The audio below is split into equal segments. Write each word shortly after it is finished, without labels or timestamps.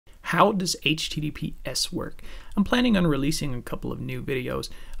How does HTTPS work? I'm planning on releasing a couple of new videos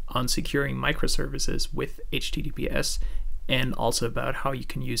on securing microservices with HTTPS, and also about how you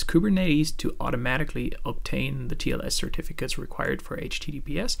can use Kubernetes to automatically obtain the TLS certificates required for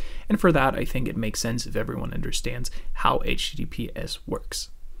HTTPS. And for that, I think it makes sense if everyone understands how HTTPS works.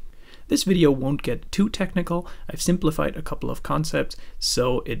 This video won't get too technical. I've simplified a couple of concepts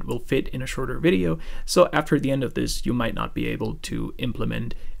so it will fit in a shorter video. So after the end of this, you might not be able to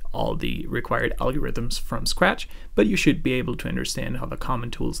implement all the required algorithms from scratch, but you should be able to understand how the common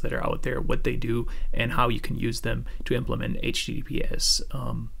tools that are out there, what they do, and how you can use them to implement HTTPS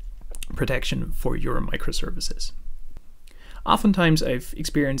protection for your microservices. Oftentimes I've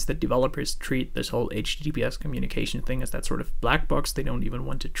experienced that developers treat this whole HTTPS communication thing as that sort of black box they don't even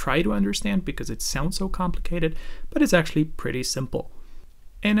want to try to understand because it sounds so complicated, but it's actually pretty simple.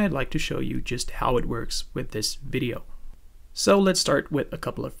 And I'd like to show you just how it works with this video. So let's start with a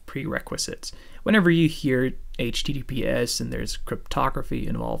couple of prerequisites. Whenever you hear HTTPS and there's cryptography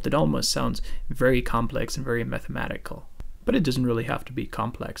involved, it almost sounds very complex and very mathematical. But it doesn't really have to be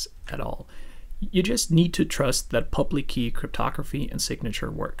complex at all. You just need to trust that public key cryptography and signature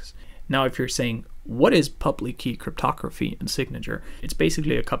works. Now, if you're saying, what is public key cryptography and signature? It's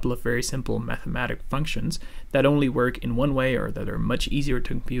basically a couple of very simple mathematical functions that only work in one way, or that are much easier to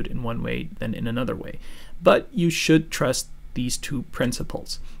compute in one way than in another way. But you should trust these two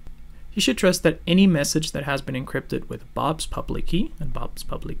principles. You should trust that any message that has been encrypted with Bob's public key, and Bob's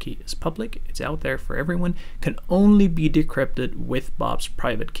public key is public, it's out there for everyone, can only be decrypted with Bob's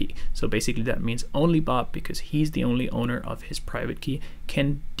private key. So basically that means only Bob, because he's the only owner of his private key,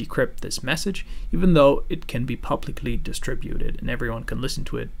 can decrypt this message, even though it can be publicly distributed and everyone can listen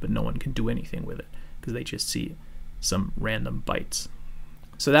to it, but no one can do anything with it because they just see some random bytes.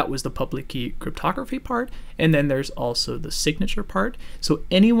 So that was the public key cryptography part, and then there's also the signature part. So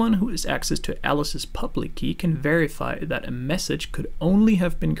anyone who has access to Alice's public key can verify that a message could only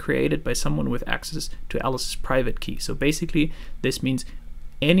have been created by someone with access to Alice's private key. So basically this means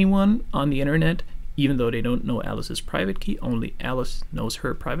anyone on the internet, even though they don't know Alice's private key, only Alice knows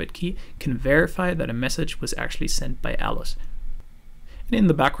her private key, can verify that a message was actually sent by Alice. And in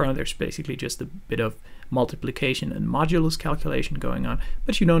the background there's basically just a bit of multiplication and modulus calculation going on,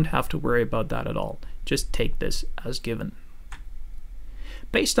 but you don't have to worry about that at all. Just take this as given.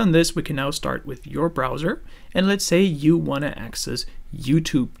 Based on this, we can now start with your browser, and let's say you want to access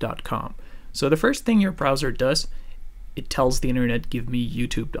youtube.com. So the first thing your browser does, it tells the internet, give me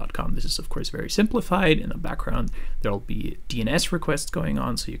youtube.com. This is of course very simplified. In the background there'll be DNS requests going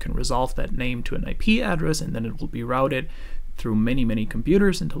on, so you can resolve that name to an IP address, and then it will be routed through many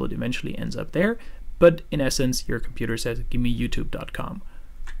computers until it eventually ends up there. But in essence, your computer says, give me youtube.com.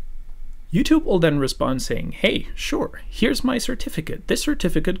 YouTube will then respond saying, hey, sure, here's my certificate. This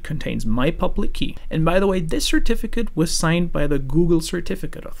certificate contains my public key. And by the way, this certificate was signed by the Google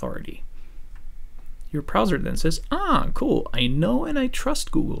Certificate Authority. Your browser then says, ah, cool, I know and I trust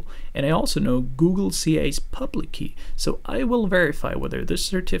Google. And I also know Google CA's public key. So I will verify whether this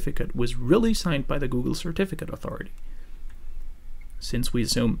certificate was really signed by the Google Certificate Authority. Since we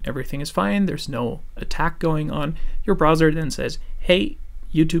assume everything is fine, there's no attack going on, your browser then says, hey,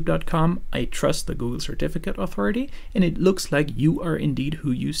 youtube.com, I trust the Google Certificate Authority, and it looks like you are indeed who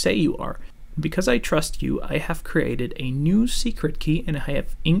you say you are. Because I trust you, I have created a new secret key, and I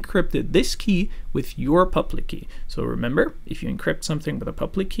have encrypted this key with your public key. So remember, if you encrypt something with a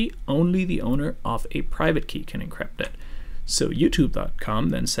public key, only the owner of a private key can encrypt it. So youtube.com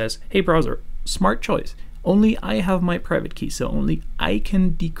then says, hey browser, smart choice. Only I have my private key, so only I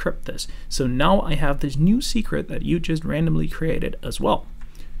can decrypt this. So now I have this new secret that you just randomly created as well.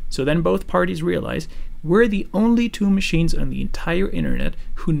 So then both parties realize we're the only two machines on the entire internet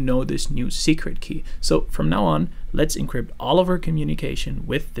who know this new secret key. So from now on, let's encrypt all of our communication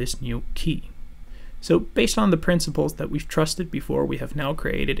with this new key. So based on the principles that we've trusted before, we have now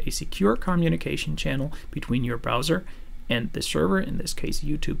created a secure communication channel between your browser and the server, in this case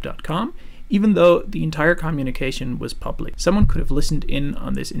youtube.com. Even though the entire communication was public, someone could have listened in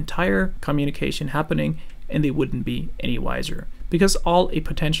on this entire communication happening and they wouldn't be any wiser, because all a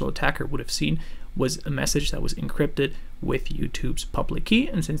potential attacker would have seen was a message that was encrypted with YouTube's public key,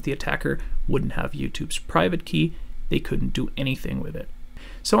 and since the attacker wouldn't have YouTube's private key, they couldn't do anything with it.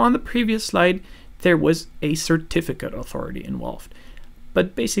 So on the previous slide, there was a certificate authority involved.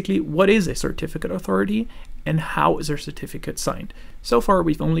 But basically, what is a certificate authority and how is a certificate signed? So far,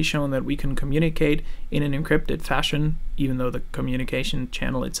 we've only shown that we can communicate in an encrypted fashion, even though the communication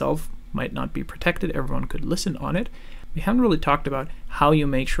channel itself might not be protected, everyone could listen on it. we haven't really talked about how you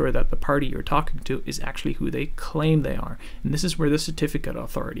make sure that the party you're talking to is actually who they claim they are. And this is where the certificate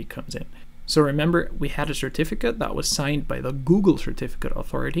authority comes in. So remember, we had a certificate that was signed by the Google Certificate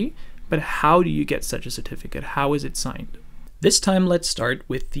Authority, but how do you get such a certificate? How is it signed? This time, let's start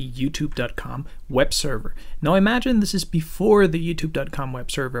with the youtube.com web server. Now imagine this is before the youtube.com web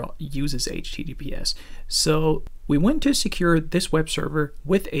server uses HTTPS. So we want to secure this web server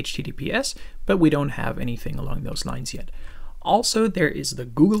with HTTPS, but we don't have anything along those lines yet. Also, there is the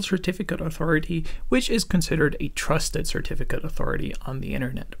Google Certificate Authority, which is considered a trusted certificate authority on the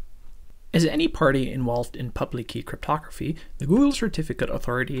internet. As any party involved in public key cryptography, the Google Certificate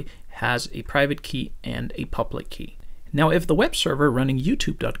Authority has a private key and a public key. Now, if the web server running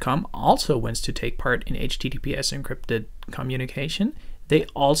youtube.com also wants to take part in HTTPS encrypted communication, they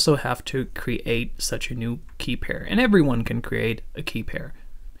also have to create such a new key pair, and everyone can create a key pair.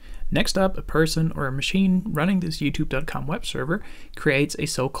 Next up, a person or a machine running this youtube.com web server creates a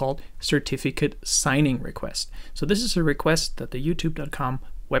so-called certificate signing request. So this is a request that the youtube.com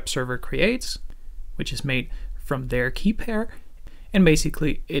web server creates, which is made from their key pair, and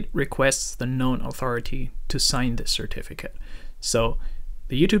basically it requests the known authority to sign this certificate. So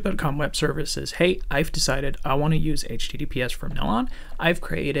the youtube.com web server says, hey, I've decided I want to use HTTPS from now on. I've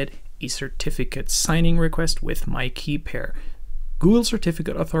created a certificate signing request with my key pair. Google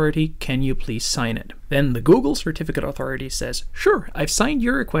Certificate Authority, can you please sign it? Then the Google Certificate Authority says, sure, I've signed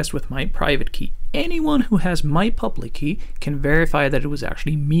your request with my private key. Anyone who has my public key can verify that it was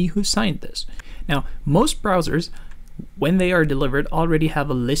actually me who signed this. Now, most browsers, when they are delivered, already have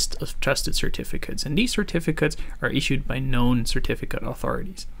a list of trusted certificates, and these certificates are issued by known certificate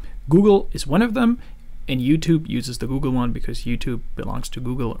authorities. Google is one of them, and YouTube uses the Google one because YouTube belongs to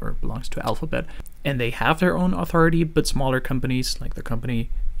Google or belongs to Alphabet, and they have their own authority, but smaller companies like the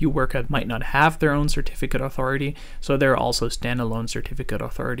company you work at might not have their own certificate authority, so there are also standalone certificate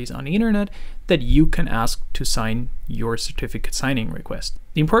authorities on the internet that you can ask to sign your certificate signing request.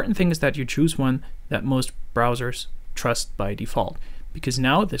 The important thing is that you choose one that most browsers trust by default, because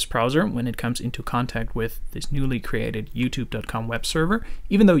now this browser, when it comes into contact with this newly created youtube.com web server,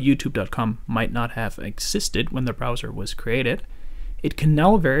 even though youtube.com might not have existed when the browser was created, it can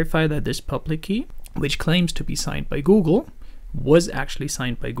now verify that this public key, which claims to be signed by Google, was actually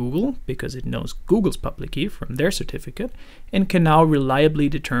signed by Google because it knows Google's public key from their certificate, and can now reliably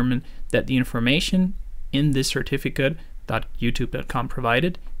determine that the information in this certificate that youtube.com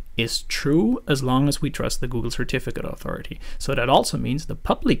provided is true as long as we trust the Google Certificate Authority. So that also means the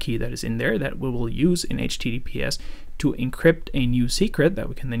public key that is in there that we will use in HTTPS to encrypt a new secret that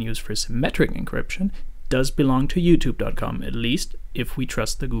we can then use for symmetric encryption does belong to youtube.com, at least if we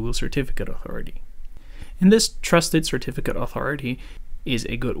trust the Google Certificate Authority. And this trusted certificate authority is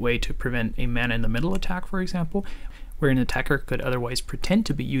a good way to prevent a man-in-the-middle attack, for example, where an attacker could otherwise pretend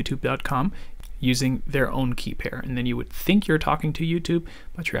to be youtube.com using their own key pair, and then you would think you're talking to YouTube,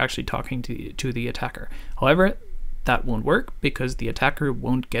 but you're actually talking to the attacker. However, that won't work because the attacker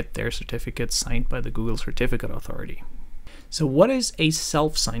won't get their certificate signed by the Google Certificate Authority. So what is a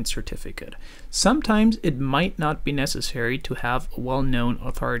self-signed certificate? Sometimes it might not be necessary to have a well-known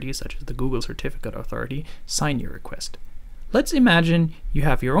authority such as the Google Certificate Authority sign your request. Let's imagine you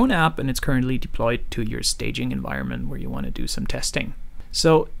have your own app and it's currently deployed to your staging environment where you want to do some testing.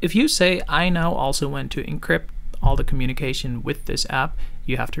 So if you say, I now also want to encrypt all the communication with this app,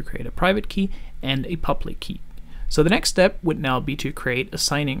 you have to create a private key and a public key. So the next step would now be to create a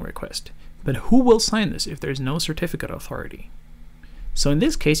signing request. But who will sign this if there's no certificate authority? So in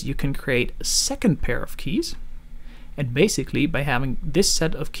this case, you can create a second pair of keys. And basically, by having this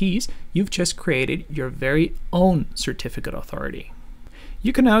set of keys, you've just created your very own certificate authority.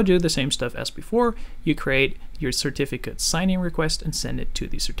 You can now do the same stuff as before. You create your certificate signing request and send it to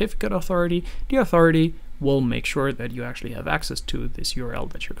the certificate authority. The authority will make sure that you actually have access to this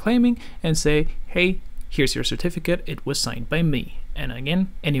URL that you're claiming and say, hey, here's your certificate, it was signed by me. And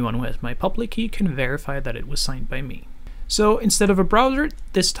again, anyone who has my public key can verify that it was signed by me. So instead of a browser,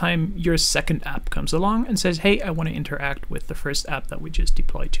 this time your second app comes along and says, hey, I want to interact with the first app that we just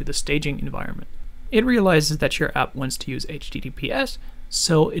deployed to the staging environment. It realizes that your app wants to use HTTPS,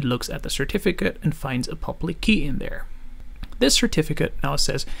 so it looks at the certificate and finds a public key in there. This certificate now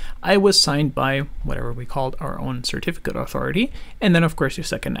says, I was signed by whatever we called our own certificate authority. And then of course your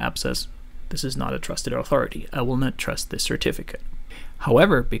second app says, this is not a trusted authority. I will not trust this certificate.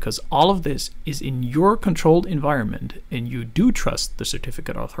 However, because all of this is in your controlled environment and you do trust the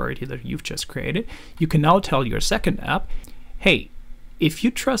certificate authority that you've just created, you can now tell your second app, hey, if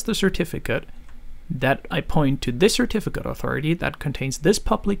you trust the certificate, that I point to this certificate authority that contains this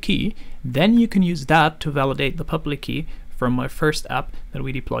public key, then you can use that to validate the public key from my first app that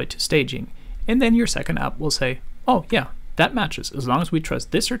we deployed to staging. And then your second app will say, oh yeah, that matches. As long as we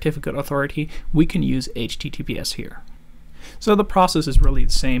trust this certificate authority, we can use HTTPS here. So the process is really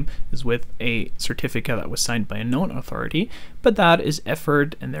the same as with a certificate that was signed by a known authority, but that is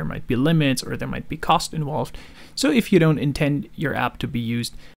effort and there might be limits or there might be cost involved. So if you don't intend your app to be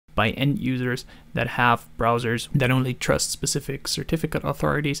used by end users that have browsers that only trust specific certificate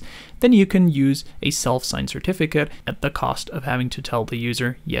authorities, then you can use a self-signed certificate at the cost of having to tell the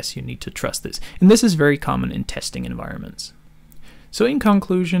user, yes, you need to trust this. And this is very common in testing environments. So in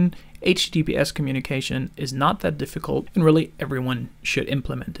conclusion, HTTPS communication is not that difficult and really everyone should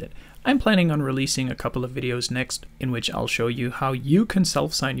implement it. I'm planning on releasing a couple of videos next in which I'll show you how you can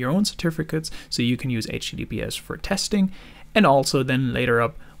self-sign your own certificates so you can use HTTPS for testing, and also then later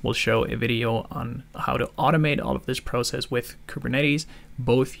up we'll show a video on how to automate all of this process with Kubernetes,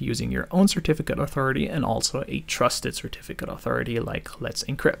 both using your own certificate authority and also a trusted certificate authority like Let's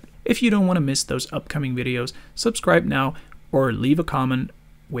Encrypt. If you don't want to miss those upcoming videos, subscribe now or leave a comment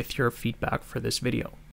with your feedback for this video.